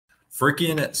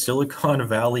Freaking Silicon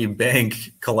Valley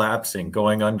Bank collapsing,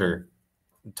 going under.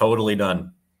 Totally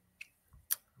done.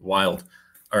 Wild.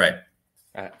 All right.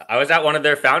 I was at one of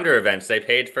their founder events. They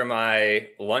paid for my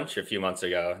lunch a few months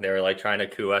ago. They were like trying to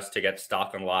coup us to get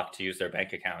Stock Unlocked to use their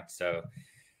bank account. So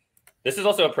this is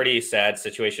also a pretty sad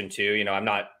situation too.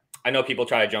 I know people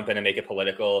try to jump in and make it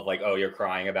political of like, oh, you're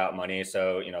crying about money.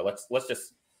 So, let's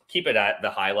just keep it at the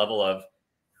high level of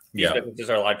these businesses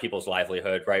are a lot of people's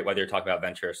livelihood, right? Whether you're talking about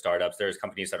venture or startups, there's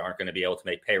companies that aren't going to be able to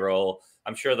make payroll.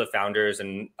 I'm sure the founders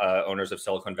and owners of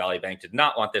Silicon Valley Bank did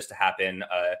not want this to happen.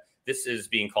 This is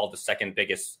being called the second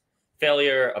biggest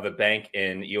failure of a bank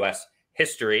in U.S.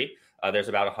 history. There's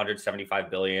about 175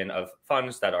 billion of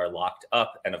funds that are locked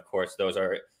up. And of course, those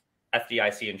are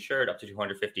FDIC insured up to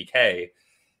 250K.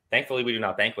 Thankfully, we do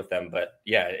not bank with them. But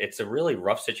yeah, it's a really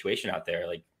rough situation out there.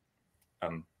 Like,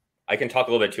 I can talk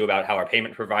a little bit too about how our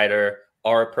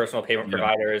personal payment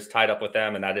provider is tied up with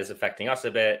them, and that is affecting us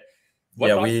a bit. What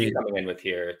thoughts are you coming in with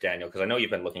here, Daniel? Because I know you've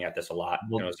been looking at this a lot.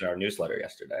 It was in our newsletter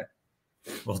yesterday.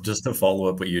 Well, just to follow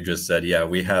up what you just said, yeah,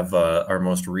 we have our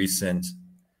most recent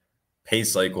pay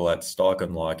cycle at Stock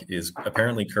Unlock is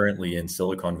apparently currently in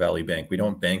Silicon Valley Bank. We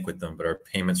don't bank with them, but our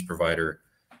payments provider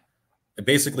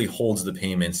basically holds the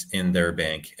payments in their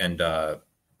bank. And,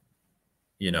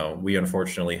 we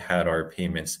unfortunately had our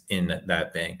payments in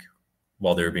that bank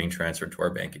while they were being transferred to our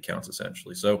bank accounts,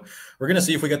 essentially. So we're going to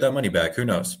see if we get that money back. Who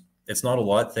knows? It's not a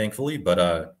lot, thankfully,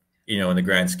 but in the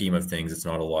grand scheme of things, it's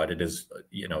not a lot. It is,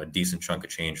 a decent chunk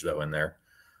of change though in there.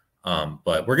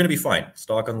 But we're going to be fine.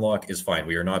 Stock Unlock is fine.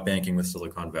 We are not banking with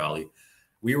Silicon Valley.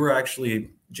 We were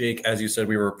actually, Jake, as you said,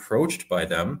 we were approached by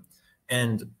them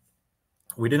and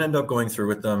we didn't end up going through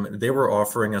with them. They were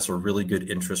offering us a really good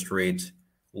interest rate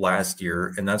last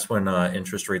year. And that's when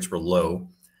interest rates were low.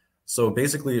 So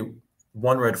basically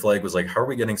one red flag was like, how are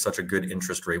we getting such a good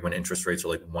interest rate when interest rates are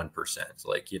like 1%?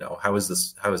 Like, how is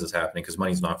this happening? Because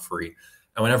money's not free.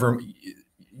 And whenever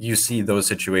you see those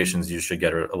situations, you should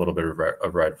get a little bit of a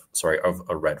red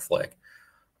flag.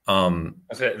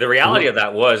 The reality of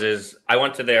that is I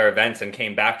went to their events and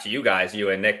came back to you guys, you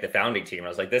and Nick, the founding team. I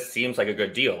was like, this seems like a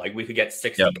good deal. Like we could get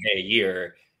 $60K a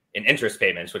year in interest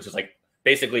payments, which is like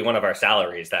basically one of our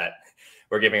salaries that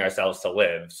we're giving ourselves to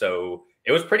live. So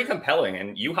it was pretty compelling.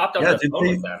 And you hopped on the phone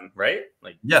with them, right?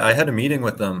 I had a meeting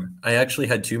with them. I actually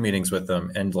had 2 meetings with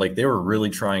them, and like they were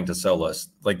really trying to sell us.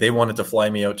 Like they wanted to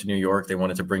fly me out to New York. They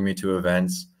wanted to bring me to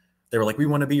events. They were like, we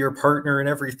want to be your partner and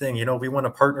everything. We want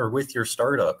to partner with your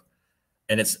startup.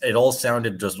 And it all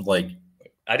sounded just like,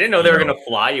 I didn't know they were going to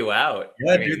fly you out.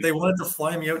 Yeah, dude, they wanted to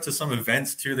fly me out to some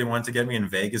events too. They wanted to get me in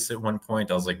Vegas at one point.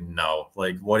 I was like, no,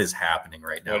 like what is happening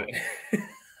right now?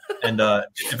 And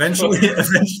eventually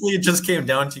it just came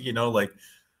down to, like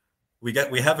we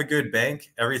have a good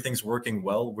bank. Everything's working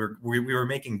well. We were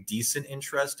making decent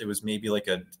interest. It was maybe like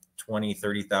a 20,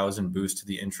 30,000 boost to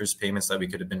the interest payments that we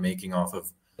could have been making off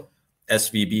of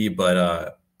SVB.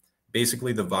 But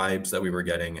basically the vibes that we were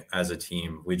getting as a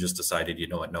team, we just decided, you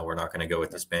know what, no, we're not going to go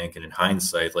with this bank. And in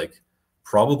hindsight, like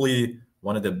probably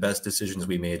one of the best decisions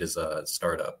we made as a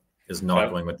startup is not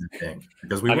going with this bank,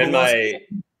 because I'm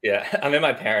in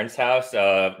my parents' house,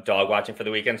 dog watching for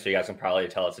the weekend. So you guys can probably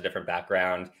tell it's a different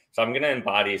background. So I'm going to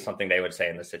embody something they would say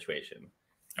in this situation.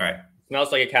 All right.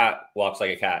 Smells like a cat, walks like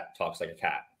a cat, talks like a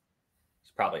cat.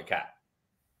 It's probably a cat.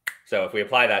 So if we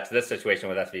apply that to this situation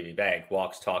with SVB Bank,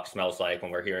 walks, talks, smells like, when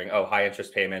we're hearing, oh, high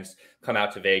interest payments come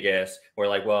out to Vegas, we're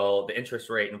like, well, the interest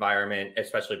rate environment,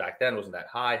 especially back then, wasn't that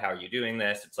high. How are you doing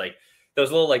this? It's like those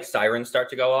little like sirens start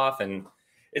to go off, and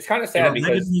it's kind of sad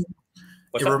because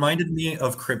it reminded me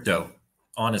of crypto,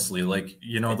 honestly. Like,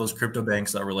 those crypto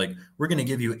banks that were like, we're going to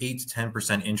give you 8 to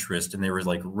 10% interest, and they were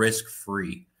like risk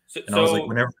free. And I was like,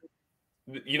 whenever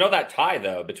that tie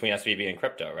though between SVB and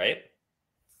crypto, right?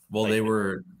 Well,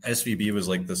 SVB was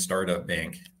like the startup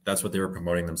bank. That's what they were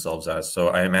promoting themselves as. So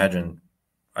I imagine,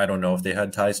 I don't know if they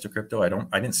had ties to crypto.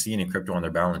 I didn't see any crypto on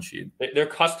their balance sheet. Their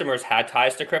customers had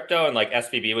ties to crypto, and like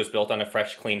SVB was built on a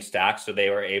fresh, clean stack. So they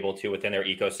were able to, within their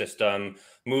ecosystem,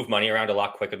 move money around a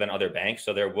lot quicker than other banks.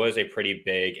 So there was a pretty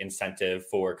big incentive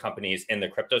for companies in the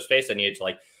crypto space that needed to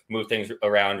like move things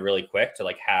around really quick to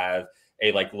like have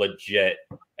a like legit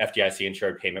FDIC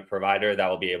insured payment provider that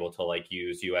will be able to like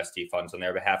use USD funds on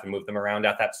their behalf and move them around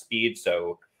at that speed.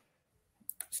 So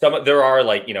there are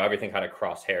like, everything kind of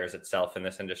crosshairs itself in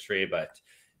this industry, but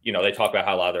they talk about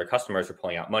how a lot of their customers are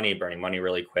pulling out money, burning money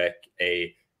really quick.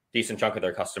 A decent chunk of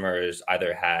their customers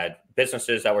either had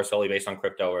businesses that were solely based on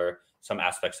crypto, or some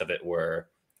aspects of it were,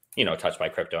 touched by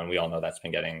crypto. And we all know that's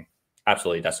been getting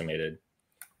absolutely decimated.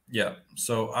 Yeah.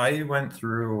 So I went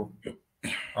through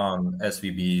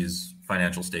SVB's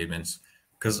financial statements,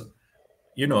 because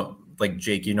like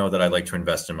Jake, you know that I like to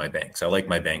invest in my banks. I like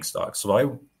my bank stocks. So I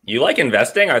You like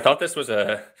investing? I thought this was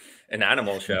an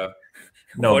animal show.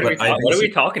 no, but I What are we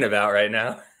basically talking about right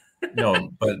now?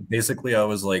 no, but basically I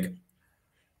was like,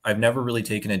 I've never really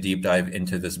taken a deep dive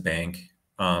into this bank.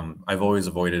 I've always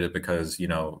avoided it because,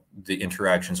 the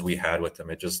interactions we had with them,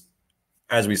 it just,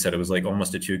 as we said, it was like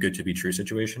almost a too good to be true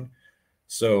situation.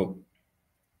 So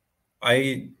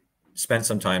I spent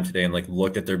some time today and like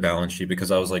looked at their balance sheet because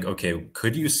I was like, okay,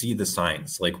 could you see the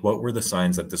signs? Like, what were the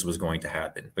signs that this was going to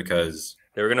happen? Because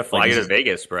They were gonna like fly you this to is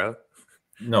Vegas, bro.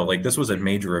 no, like this was a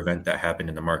major event that happened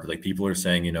in the market. Like people are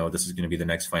saying, this is going to be the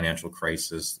next financial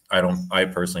crisis. I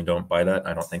personally don't buy that.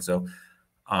 I don't think so.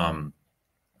 Um,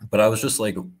 but I was just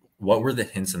like, what were the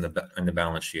hints in the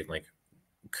balance sheet? Like,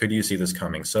 could you see this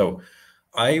coming? So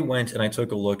I went and I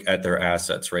took a look at their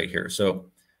assets right here. So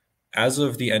as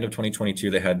of the end of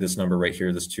 2022, they had this number right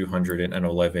here, this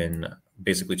 211,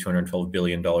 basically $212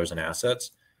 billion in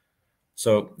assets.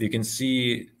 So you can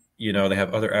see, they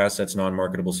have other assets,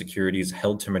 non-marketable securities,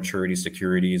 held to maturity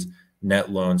securities, net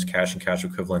loans, cash and cash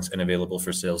equivalents, and available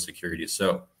for sale securities.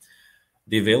 So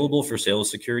the available for sale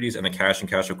securities and the cash and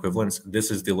cash equivalents,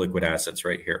 this is the liquid assets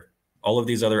right here. All of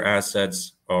these other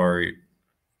assets are,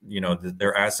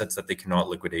 they're assets that they cannot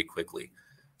liquidate quickly.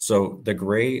 So the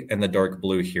gray and the dark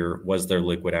blue here was their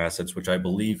liquid assets, which I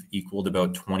believe equaled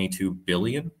about 22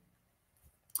 billion.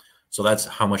 So that's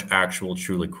how much actual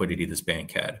true liquidity this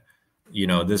bank had.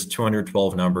 This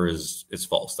 212 number is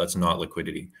false. That's not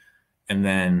liquidity. And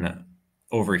then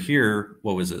over here,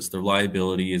 what was this? Their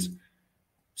liabilities.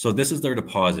 So this is their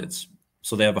deposits.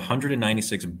 So they have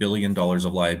 $196 billion of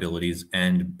liabilities,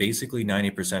 and basically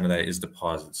 90% of that is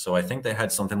deposits. So I think they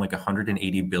had something like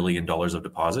 $180 billion of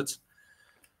deposits.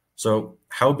 So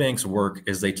how banks work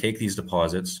is they take these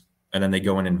deposits and then they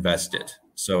go and invest it.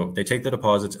 So they take the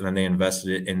deposits and then they invest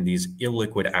it in these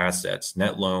illiquid assets,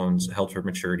 net loans, held for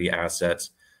maturity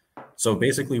assets. So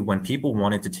basically, when people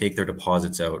wanted to take their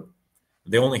deposits out,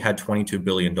 they only had $22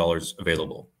 billion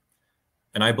available.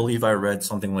 And I believe I read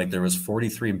something like there was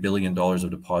 $43 billion of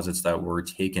deposits that were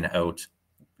taken out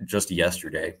just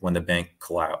yesterday when the bank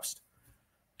collapsed.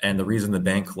 And the reason the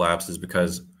bank collapsed is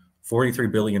because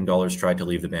 $43 billion tried to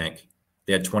leave the bank.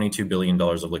 They had $22 billion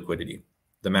of liquidity.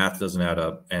 The math doesn't add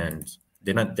up and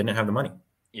didn't have the money.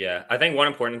 Yeah, I think one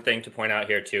important thing to point out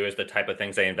here too is the type of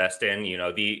things they invest in.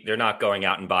 They're not going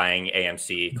out and buying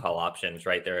AMC call options,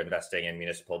 right? They're investing in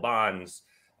municipal bonds.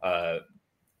 Yeah,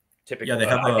 Typically,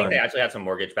 I think they actually had some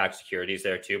mortgage-backed securities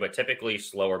there too, but typically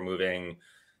slower moving,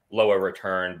 lower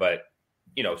return, but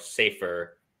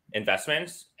safer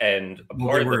investments. And a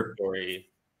part of the story.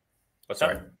 What's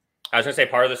up? I was going to say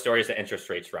part of the story is the interest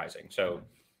rates rising. So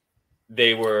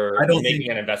they were making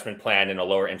an investment plan in a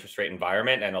lower interest rate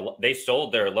environment, and they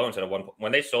sold their loans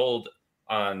when they sold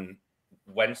on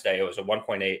Wednesday, it was a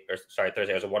Thursday,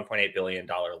 it was a $1.8 billion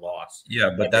loss. Yeah,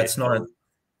 but that's not.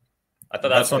 I thought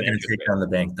that's not going to take down the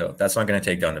bank, though. That's not going to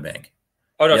take down the bank.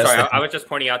 Oh no, sorry. I was just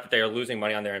pointing out that they are losing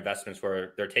money on their investments,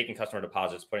 where they're taking customer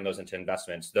deposits, putting those into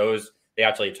investments. Those they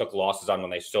actually took losses on when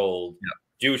they sold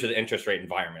due to the interest rate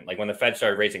environment. Like when the Fed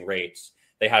started raising rates,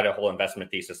 they had a whole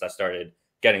investment thesis that started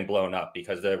getting blown up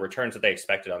because the returns that they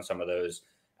expected on some of those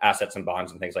assets and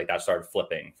bonds and things like that started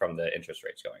flipping from the interest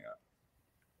rates going up.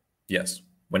 Yes.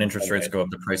 When interest rates go up,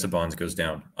 the price of bonds goes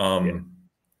down.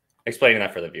 Explaining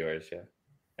that for the viewers. Yeah.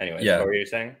 Anyway, what were you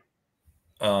saying?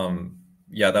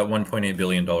 Yeah, that $1.8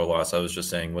 billion loss I was just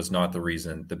saying was not the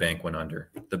reason the bank went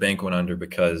under. The bank went under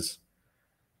because,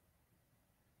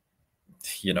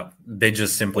 they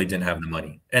just simply didn't have the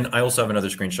money. And I also have another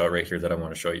screenshot right here that I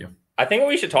want to show you. I think what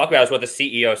we should talk about is what the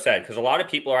CEO said, because a lot of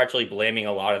people are actually blaming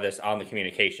a lot of this on the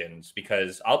communications,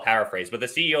 because I'll paraphrase, but the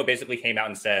CEO basically came out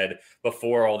and said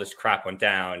before all this crap went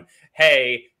down,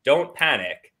 hey, don't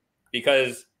panic,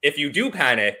 because if you do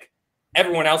panic,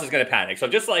 everyone else is going to panic. So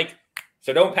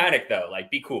so don't panic though, like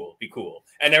be cool.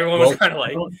 And everyone was kind of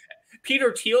like,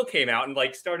 Peter Thiel came out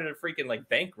and started a freaking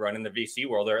bank run in the VC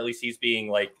world, or at least he's being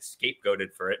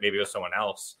scapegoated for it. Maybe it was someone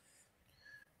else.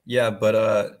 Yeah,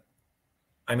 but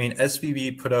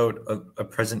SVB put out a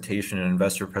presentation, an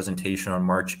investor presentation on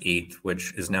March 8th,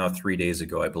 which is now 3 days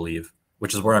ago, I believe,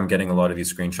 which is where I'm getting a lot of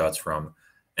these screenshots from.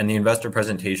 And the investor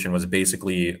presentation was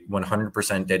basically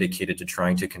 100% dedicated to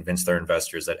trying to convince their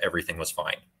investors that everything was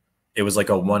fine. It was like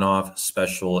a one-off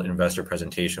special investor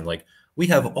presentation. Like, we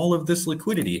have all of this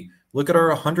liquidity. Look at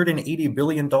our $180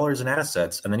 billion in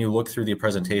assets. And then you look through the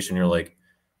presentation, you're like,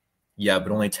 yeah,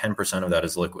 but only 10% of that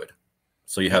is liquid.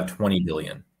 So you have 20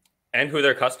 billion. And who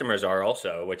their customers are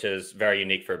also, which is very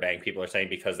unique for a bank. People are saying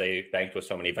because they banked with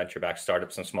so many venture-backed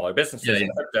startups and smaller businesses,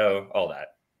 crypto, all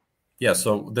that. Yeah,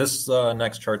 so this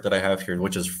next chart that I have here,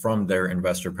 which is from their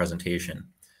investor presentation.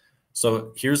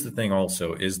 So here's the thing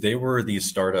also is they were the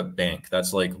startup bank.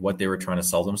 That's like what they were trying to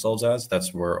sell themselves as.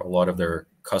 That's where a lot of their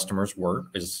customers were,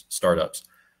 is startups.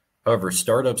 However,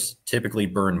 startups typically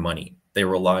burn money. They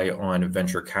rely on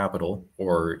venture capital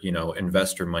or,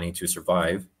 investor money to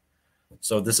survive.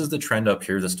 So this is the trend up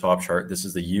here, this top chart. This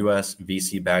is the US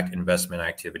VC-backed investment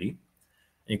activity.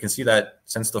 You can see that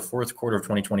since the fourth quarter of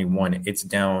 2021, it's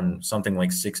down something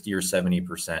like 60 or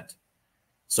 70%.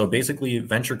 So basically,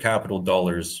 venture capital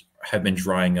dollars have been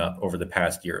drying up over the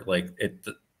past year.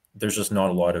 There's just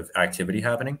not a lot of activity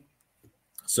happening.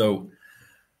 So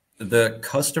the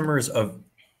customers of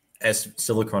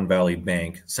Silicon Valley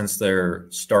Bank, since they're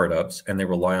startups and they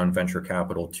rely on venture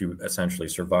capital to essentially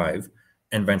survive,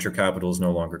 and venture capital is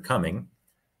no longer coming,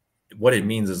 what it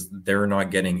means is they're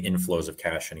not getting inflows of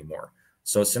cash anymore.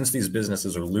 So since these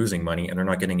businesses are losing money and they're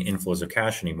not getting inflows of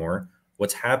cash anymore,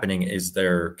 what's happening is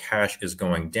their cash is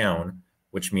going down,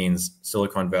 which means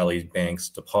Silicon Valley Bank's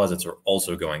deposits are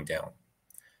also going down.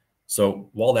 So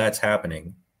while that's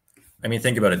happening, I mean,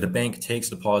 think about it. The bank takes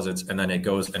deposits and then it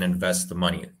goes and invests the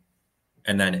money.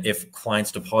 And then if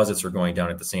clients' deposits are going down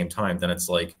at the same time, then it's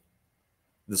like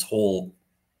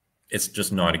it's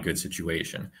just not a good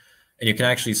situation. And you can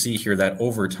actually see here that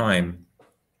over time,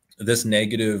 this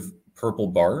negative purple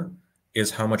bar is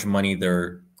how much money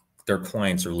their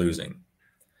clients are losing.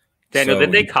 Daniel,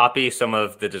 did they copy some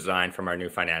of the design from our new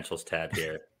financials tab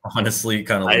here? Honestly,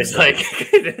 kind of looks like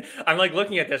I'm like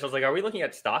looking at this. I was like, are we looking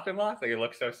at stock and lock? Like it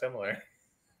looks so similar.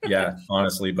 Yeah,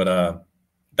 honestly, but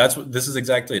this is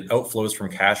exactly it. Outflows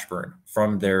from cash burn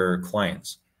from their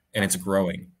clients, and it's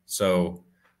growing. So,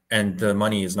 and the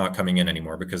money is not coming in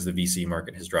anymore because the VC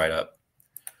market has dried up.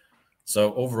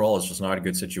 So overall, it's just not a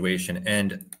good situation.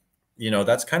 And,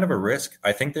 that's kind of a risk.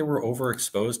 I think they were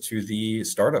overexposed to the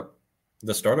startup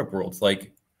world.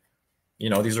 Like,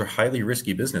 these are highly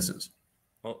risky businesses.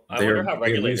 Well, I wonder how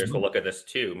regulators will look at this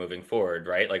too moving forward,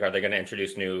 right? Like, are they going to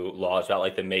introduce new laws about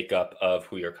like the makeup of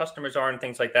who your customers are and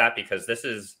things like that? Because this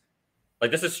is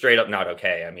straight up not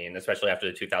okay. I mean, especially after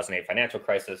the 2008 financial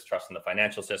crisis, trust in the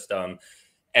financial system.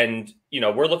 And,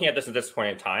 we're looking at this at this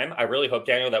point in time. I really hope,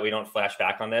 Daniel, that we don't flash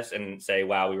back on this and say,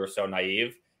 wow, we were so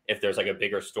naive if there's like a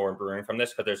bigger storm brewing from this,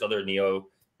 because there's other neo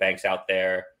banks out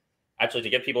there. Actually, to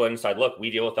get people inside, look, we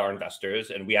deal with our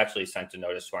investors, and we actually sent a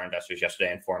notice to our investors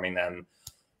yesterday informing them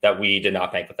that we did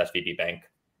not bank with SVB Bank.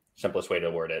 Simplest way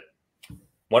to word it.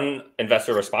 One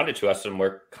investor responded to us, and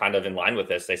we're kind of in line with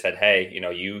this. They said, hey,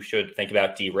 you should think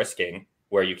about de-risking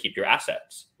where you keep your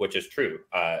assets, which is true.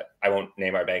 I won't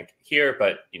name our bank here,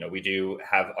 but we do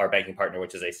have our banking partner,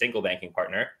 which is a single banking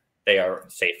partner. They are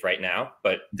safe right now,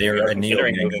 but they're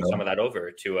considering moving some of that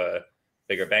over to a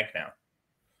bigger bank now.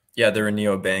 Yeah, they're a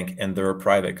neobank and they're a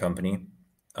private company.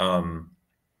 And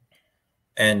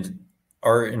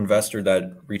our investor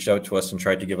that reached out to us and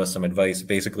tried to give us some advice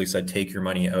basically said, take your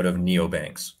money out of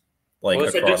neobanks.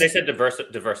 They said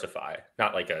diversify,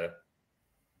 not like a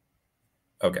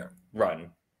run.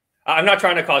 I'm not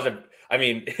trying to cause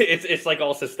it's like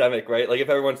all systemic, right? Like if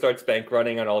everyone starts bank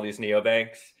running on all these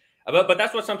neobanks, but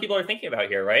that's what some people are thinking about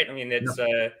here, right? I mean, it's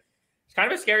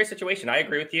kind of a scary situation. I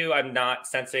agree with you. I'm not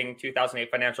sensing 2008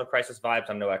 financial crisis vibes.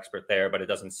 I'm no expert there, but it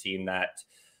doesn't seem that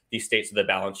the states of the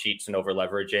balance sheets and over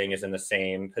leveraging is in the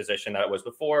same position that it was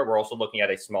before. We're also looking at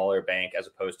a smaller bank as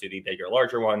opposed to the bigger,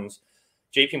 larger ones.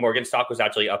 JP Morgan stock was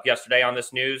actually up yesterday on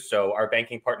this news. So our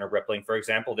banking partner Rippling, for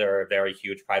example, they're a very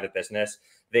huge private business.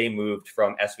 They moved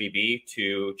from SVB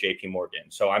to JP Morgan.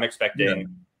 So I'm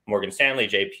expecting Morgan Stanley,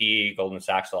 JP, Goldman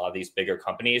Sachs, a lot of these bigger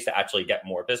companies to actually get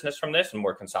more business from this and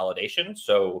more consolidation.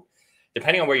 So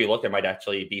depending on where you look, there might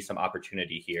actually be some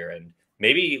opportunity here. And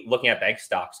maybe looking at bank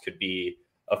stocks could be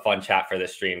a fun chat for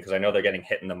this stream, because I know they're getting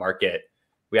hit in the market.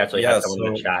 We actually had someone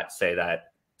in the chat say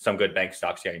that some good bank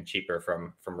stocks getting cheaper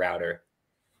from Router.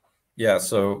 Yeah,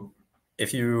 so I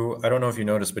don't know if you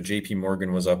noticed, but JP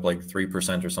Morgan was up like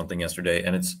 3% or something yesterday.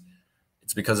 And it's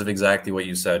because of exactly what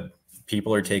you said.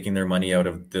 People are taking their money out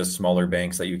of the smaller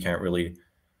banks that you can't really,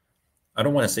 I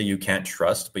don't want to say you can't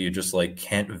trust, but you just like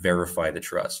can't verify the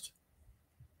trust.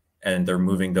 And they're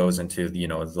moving those into,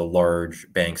 the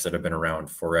large banks that have been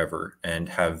around forever and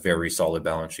have very solid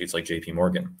balance sheets like JP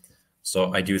Morgan.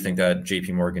 So I do think that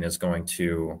JP Morgan is going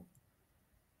to,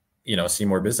 see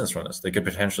more business from this. They could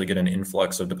potentially get an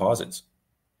influx of deposits.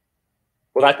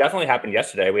 Well, that definitely happened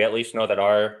yesterday. We at least know that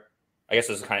I guess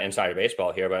this is kind of insider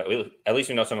baseball here, but at least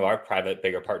we know some of our private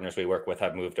bigger partners we work with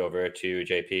have moved over to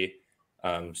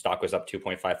JP. Stock was up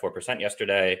 2.54%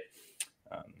 yesterday.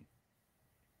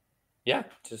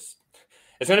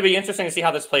 It's going to be interesting to see how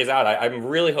this plays out. I'm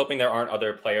really hoping there aren't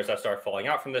other players that start falling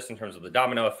out from this in terms of the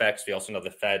domino effects. We also know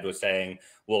the Fed was saying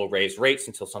we'll raise rates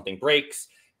until something breaks.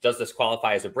 Does this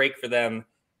qualify as a break for them?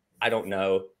 I don't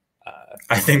know.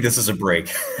 I think this is a break.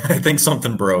 I think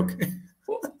something broke.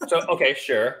 So, okay,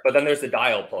 sure. But then there's the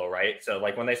dial pull, right? So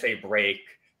like when they say break,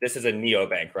 this is a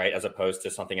neobank, right? As opposed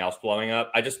to something else blowing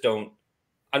up. I'm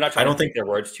not trying to take their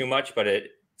words too much, but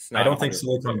it's not. I don't think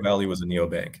Silicon Valley was a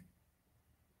neobank.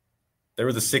 They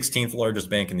were the 16th largest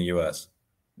bank in the US.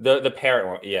 The parent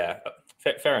one, yeah.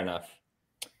 Fair enough.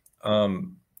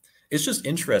 It's just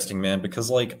interesting, man, because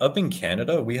like up in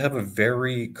Canada, we have a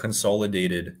very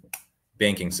consolidated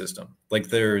banking system. Like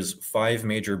there's 5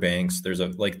 major banks. There's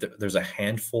a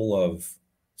handful of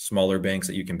smaller banks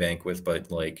that you can bank with,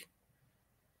 but like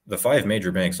the 5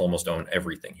 major banks almost own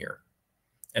everything here.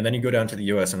 And then you go down to the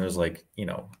US and there's like,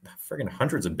 friggin'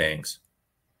 hundreds of banks.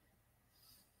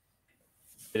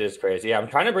 It is crazy. Yeah, I'm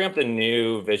trying to bring up the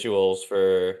new visuals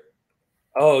for.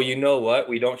 Oh, you know what?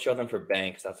 We don't show them for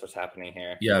banks. That's what's happening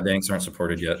here. Yeah, banks aren't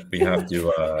supported yet. We have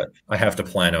to. I have to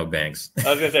plan out banks. I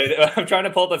was gonna say I'm trying to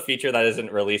pull up a feature that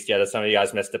isn't released yet. As some of you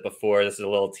guys missed it before, this is a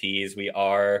little tease. We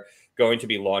are going to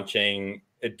be launching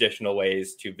additional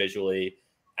ways to visually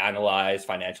analyze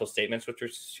financial statements, which we're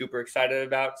super excited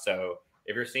about. So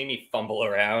if you're seeing me fumble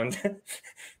around,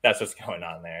 that's what's going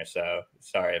on there. So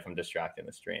sorry if I'm distracting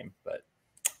the stream, but.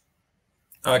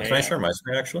 Can I share my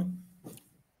screen actually?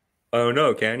 Oh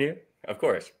no, can you? Of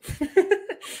course.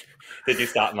 Did you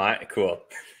stop mine? Cool.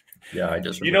 Yeah, I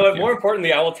just. You know what? More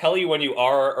importantly, I will tell you when you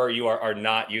are or you are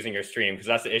not using your stream, because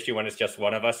that's the issue when it's just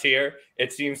one of us here.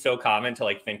 It seems so common to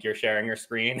like think you're sharing your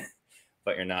screen,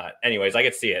 but you're not. Anyways, I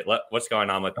could see it. What's going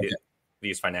on with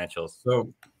these financials?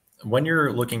 So when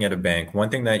you're looking at a bank, one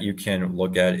thing that you can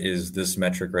look at is this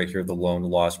metric right here, the loan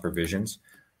loss provisions.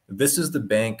 This is the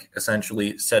bank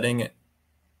essentially setting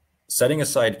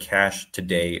aside cash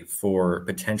today for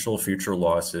potential future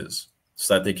losses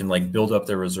so that they can like build up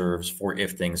their reserves for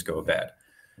if things go bad.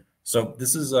 So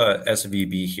this is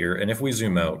SVB here. And if we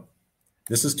zoom out,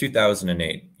 this is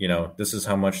 2008. This is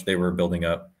how much they were building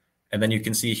up. And then you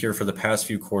can see here for the past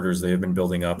few quarters, they have been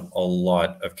building up a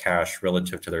lot of cash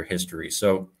relative to their history.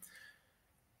 So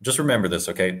just remember this,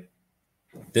 okay?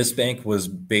 This bank was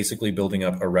basically building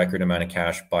up a record amount of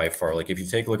cash by far. Like if you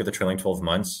take a look at the trailing 12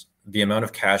 months, the amount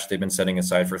of cash they've been setting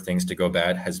aside for things to go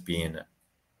bad has been,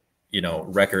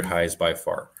 record highs by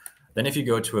far. Then if you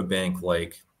go to a bank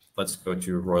like, let's go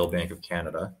to Royal Bank of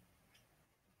Canada,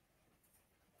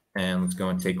 and let's go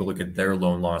and take a look at their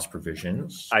loan loss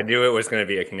provisions. I knew it was going to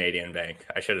be a Canadian bank.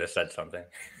 I should have said something.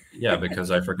 Yeah, because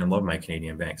I freaking love my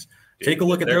Canadian banks. Take a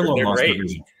look at their loan loss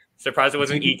provisions. Surprised it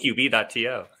wasn't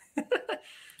EQB.to.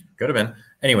 Could have been.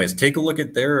 Anyways, take a look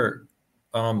at their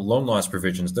loan loss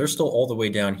provisions. They're still all the way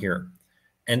down here.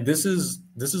 And this is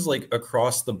like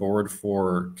across the board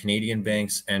for Canadian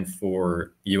banks and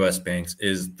for US banks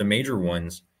is the major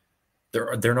ones.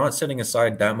 They're not setting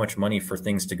aside that much money for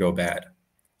things to go bad.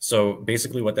 So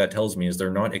basically what that tells me is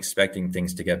they're not expecting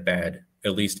things to get bad,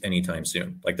 at least anytime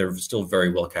soon. Like they're still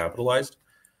very well capitalized.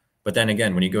 But then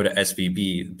again, when you go to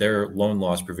SVB, their loan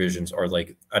loss provisions are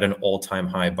like at an all-time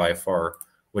high by far,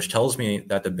 which tells me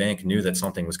that the bank knew that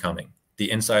something was coming. The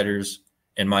insiders,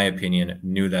 in my opinion,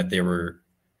 knew that they were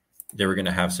going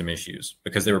to have some issues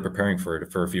because they were preparing for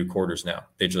it for a few quarters now.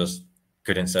 They just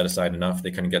couldn't set aside enough.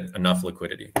 They couldn't get enough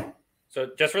liquidity.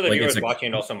 So just for the viewers watching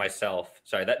and also myself,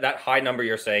 sorry, that high number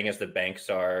you're saying is the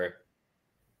banks are,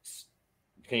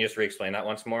 can you just re-explain that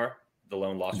once more? The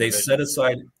loan loss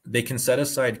provision? They can set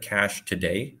aside cash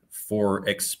today for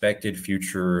expected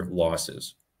future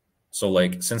losses. So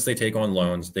like since they take on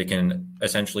loans, they can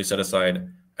essentially set aside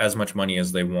as much money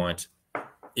as they want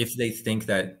if they think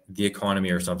that the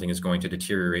economy or something is going to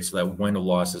deteriorate, so that when the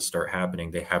losses start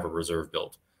happening, they have a reserve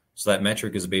built. So that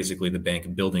metric is basically the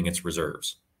bank building its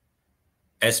reserves.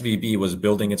 SVB was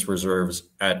building its reserves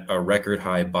at a record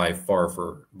high by far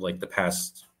for like the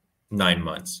past 9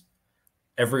 months.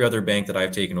 Every other bank that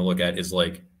I've taken a look at is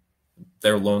like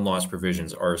their loan loss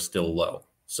provisions are still low.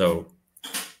 So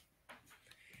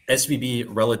SVB,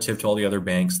 relative to all the other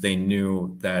banks, they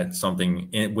knew that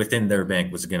something within their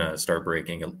bank was going to start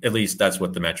breaking. At least that's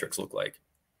what the metrics look like.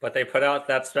 But they put out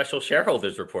that special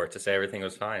shareholders report to say everything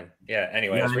was fine. Yeah.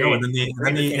 Anyway, yeah, and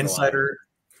then the insider,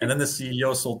 and then the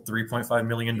CEO sold $3.5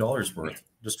 million worth,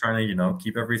 just trying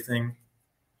to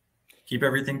keep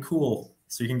everything cool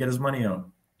so you can get his money out.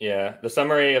 Yeah. The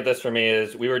summary of this for me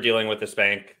is we were dealing with this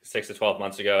bank 6 to 12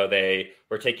 months ago. They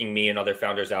were taking me and other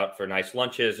founders out for nice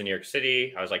lunches in New York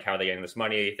City. I was like, how are they getting this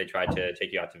money? They tried to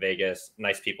take you out to Vegas.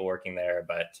 Nice people working there.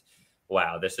 But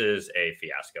wow, this is a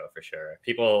fiasco for sure.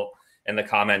 People, in the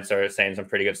comments are saying some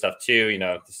pretty good stuff too.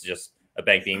 This is just a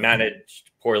bank being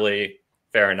managed poorly.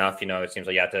 Fair enough. It seems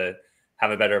like you have to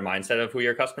have a better mindset of who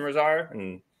your customers are.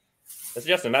 And it's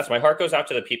just a mess. My heart goes out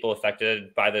to the people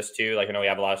affected by this too. Like, I know we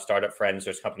have a lot of startup friends.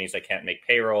 There's companies that can't make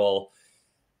payroll.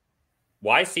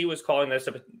 YC was calling this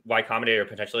Y Combinator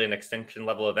potentially an extinction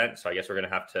level event. So I guess we're going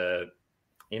to have to,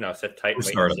 sit tight and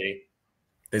wait and see.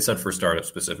 They said for startups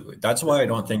specifically. That's why I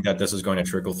don't think that this is going to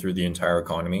trickle through the entire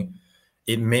economy.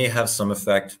 It may have some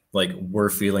effect. Like, we're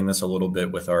feeling this a little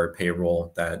bit with our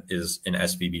payroll that is in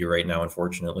SVB right now,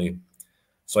 unfortunately.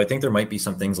 So I think there might be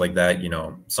some things like that.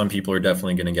 Some people are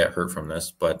definitely going to get hurt from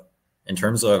this, but in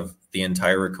terms of the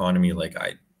entire economy, like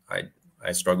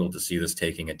I struggle to see this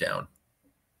taking it down.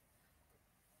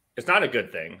 It's not a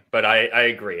good thing, but I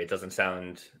agree. It doesn't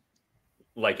sound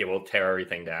like it will tear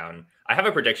everything down. I have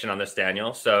a prediction on this,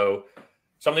 Daniel. So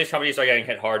some of these companies are getting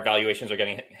hit hard. Valuations are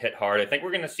getting hit hard. I think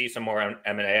we're going to see some more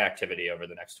M&A activity over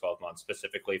the next 12 months,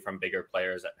 specifically from bigger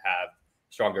players that have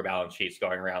stronger balance sheets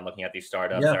going around looking at these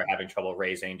startups that are having trouble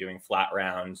raising, doing flat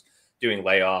rounds, doing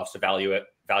layoffs.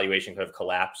 Valuation could have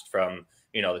collapsed from,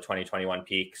 the 2021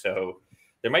 peak. So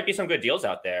there might be some good deals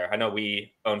out there. I know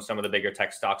we own some of the bigger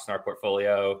tech stocks in our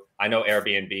portfolio. I know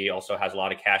Airbnb also has a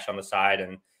lot of cash on the side,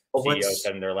 and CEO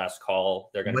said in their last call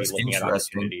they're going to be looking at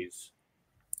opportunities.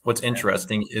 What's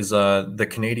interesting is the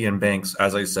Canadian banks,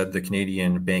 as I said, the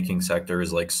Canadian banking sector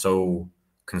is like so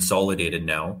consolidated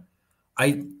now.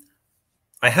 I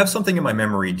have something in my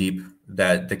memory deep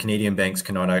that the Canadian banks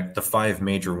the five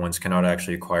major ones cannot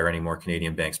actually acquire any more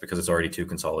Canadian banks because it's already too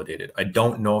consolidated. I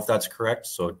don't know if that's correct,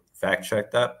 so fact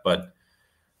check that. But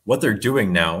what they're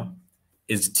doing now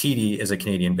is TD is a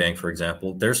Canadian bank, for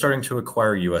example. They're starting to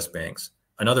acquire US banks.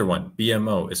 Another one,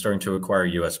 BMO, is starting to acquire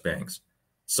US banks.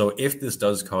 So if this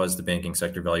does cause the banking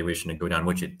sector valuation to go down,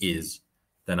 which it is,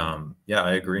 then yeah,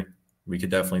 I agree. We could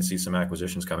definitely see some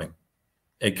acquisitions coming.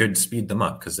 It could speed them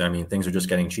up because, things are just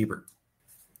getting cheaper.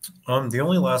 The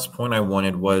only last point I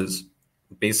wanted was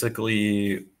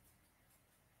basically,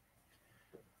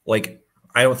 like,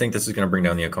 I don't think this is going to bring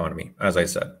down the economy, as I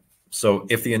said. So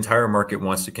if the entire market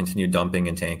wants to continue dumping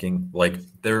and tanking, like,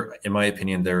 in my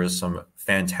opinion, there is some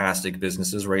fantastic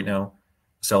businesses right now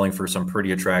selling for some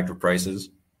pretty attractive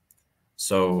prices.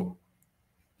 So,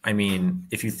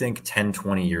 if you think 10,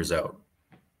 20 years out,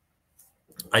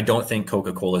 I don't think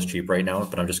Coca-Cola is cheap right now,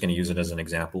 but I'm just going to use it as an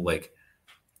example. Like,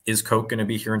 is Coke going to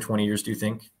be here in 20 years, do you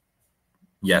think?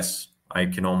 Yes, I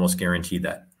can almost guarantee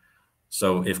that.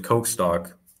 So if Coke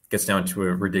stock gets down to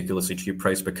a ridiculously cheap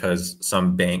price because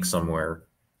some bank somewhere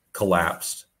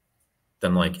collapsed,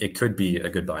 then it could be a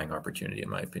good buying opportunity, in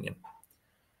my opinion.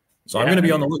 So I'm going to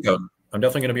be on the lookout. I'm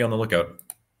definitely going to be on the lookout.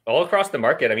 All across the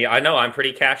market. I know I'm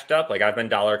pretty cashed up. Like, I've been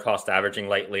dollar cost averaging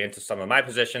lately into some of my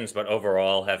positions, but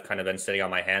overall have kind of been sitting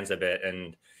on my hands a bit.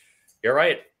 And you're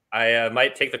right. I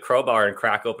might take the crowbar and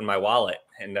crack open my wallet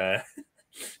and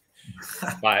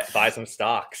buy some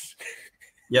stocks.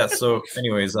 Yeah. So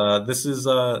anyways, this is,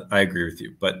 I agree with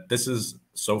you, but this is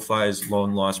SoFi's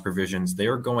loan loss provisions. They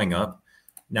are going up.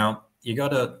 Now, you got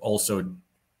to also,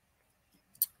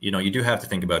 you do have to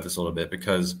think about this a little bit,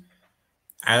 because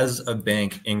as a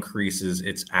bank increases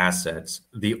its assets,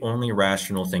 the only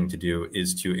rational thing to do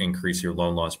is to increase your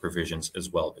loan loss provisions as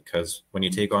well, because when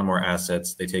you take on more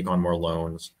assets, they take on more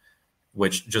loans,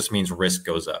 which just means risk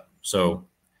goes up. So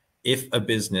if a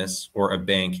business or a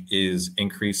bank is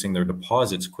increasing their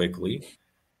deposits quickly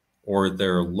or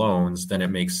their loans, then it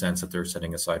makes sense that they're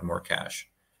setting aside more cash.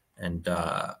 And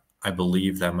I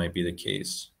believe that might be the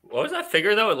case. What was that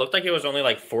figure, though? It looked like it was only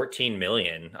like 14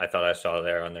 million. I thought I saw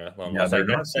there on their loan loss.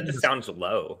 That just sounds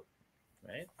low,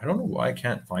 right? I don't know why I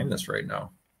can't find this right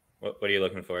now. What are you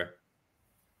looking for? I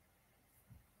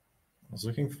was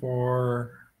looking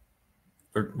for,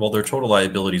 their total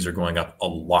liabilities are going up a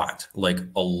lot, like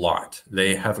a lot.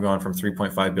 They have gone from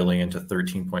 3.5 billion to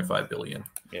 13.5 billion.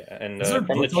 Yeah, and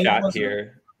from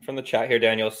the chat here,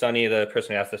 Daniel, Sunny, the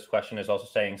person who asked this question, is also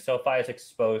saying SoFi is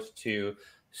exposed to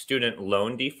student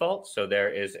loan default, so there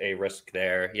is a risk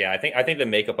there. Yeah, I think the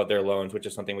makeup of their loans, which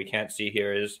is something we can't see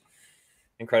here, is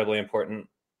incredibly important.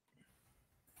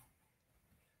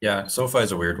 Yeah, SoFi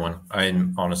is a weird one.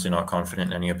 I'm honestly not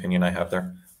confident in any opinion I have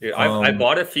there. Dude, I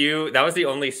bought a few. That was the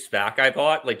only SPAC I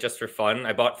bought, like, just for fun.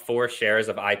 I bought 4 shares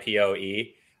of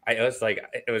IPOE.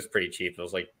 It was pretty cheap. It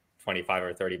was like 25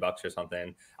 or 30 bucks or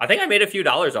something. I think I made a few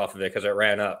dollars off of it because it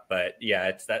ran up. But yeah,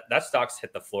 it's that stock's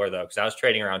hit the floor, though, because I was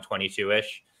trading around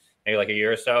 22-ish, maybe like a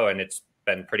year or so, and it's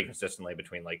been pretty consistently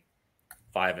between like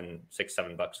 $5 and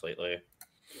 $6, $7 lately.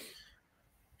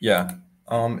 Yeah.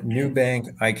 New Bank,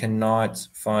 I cannot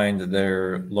find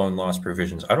their loan loss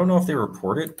provisions. I don't know if they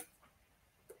report it.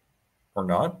 or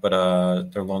not,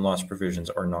 but their loan loss provisions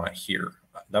are not here.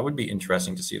 That would be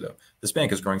interesting to see, though. This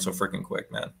bank is growing so freaking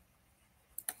quick, man.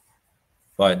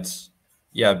 But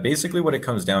yeah, basically what it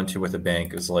comes down to with a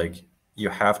bank is like you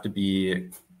have to be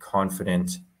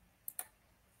confident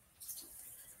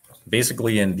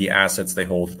basically in the assets they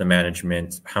hold, the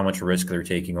management, how much risk they're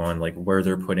taking on, like where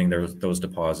they're putting those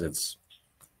deposits.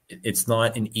 It's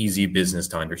not an easy business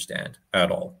to understand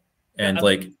at all. And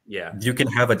like Yeah. you can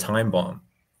have a time bomb.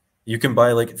 You can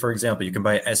buy, like, for example, you can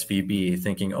buy SVB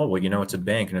thinking, oh, well, it's a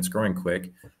bank and it's growing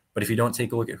quick. But if you don't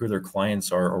take a look at who their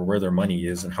clients are or where their money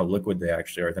is and how liquid they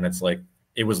actually are, then it's like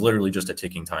it was literally just a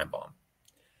ticking time bomb.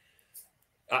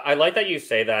 I like that you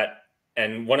say that.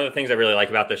 And one of the things I really like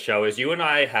about this show is you and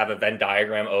I have a Venn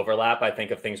diagram overlap, I think,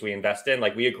 of things we invest in.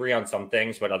 Like we agree on some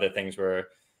things, but other things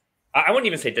I wouldn't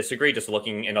even say disagree, just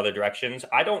looking in other directions.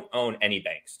 I don't own any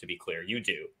banks, to be clear. You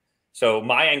do. So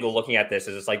my angle looking at this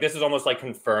is it's like this is almost like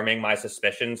confirming my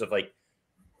suspicions of like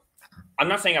I'm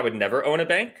not saying I would never own a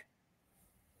bank.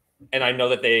 And I know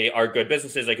that they are good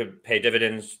businesses. They could pay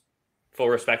dividends, full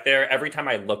respect there. Every time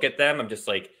I look at them, I'm just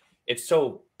like, it's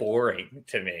so boring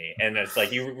to me. And it's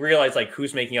like you realize like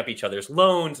who's making up each other's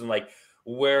loans and like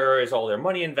where is all their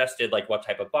money invested, like what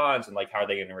type of bonds and like how are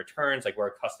they getting returns, like where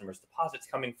are customers' deposits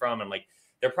coming from? And like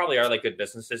there probably are like good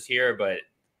businesses here, but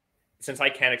since I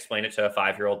can't explain it to a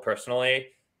 5-year-old personally,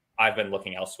 I've been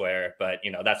looking elsewhere. But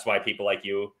that's why people like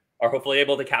you are hopefully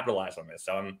able to capitalize on this.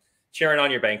 So I'm cheering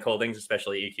on your bank holdings,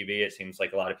 especially EQB. It seems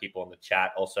like a lot of people in the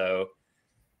chat also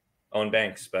own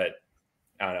banks, but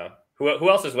I don't know. Who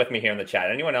else is with me here in the chat?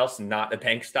 Anyone else not a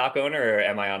bank stock owner, or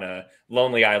am I on a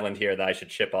lonely island here that I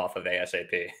should ship off of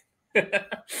ASAP?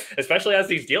 Especially as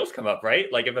these deals come up,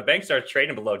 right? Like if a bank starts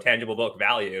trading below tangible book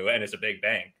value and it's a big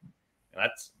bank,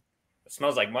 it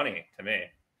smells like money to me.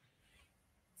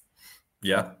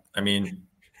 Yeah. I mean,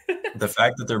 the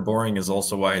fact that they're boring is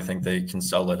also why I think they can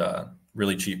sell at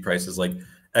really cheap prices. Like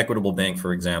Equitable Bank,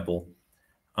 for example,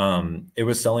 it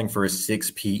was selling for a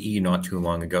 6 PE not too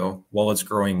long ago, while it's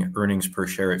growing earnings per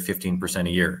share at 15% a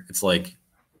year. It's like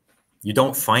you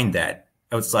don't find that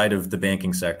outside of the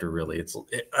banking sector, really.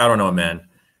 I don't know, man.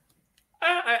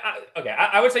 Okay,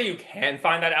 I would say you can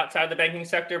find that outside the banking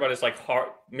sector, but it's like hard,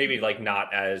 maybe like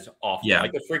not as often. Yeah.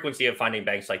 Like the frequency of finding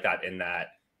banks like that in that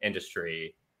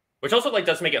industry, which also like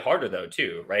does make it harder though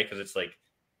too, right? Because it's like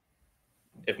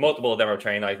if multiple of them are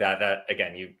trained like that,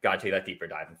 again, you got to take that deeper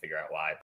dive and figure out why.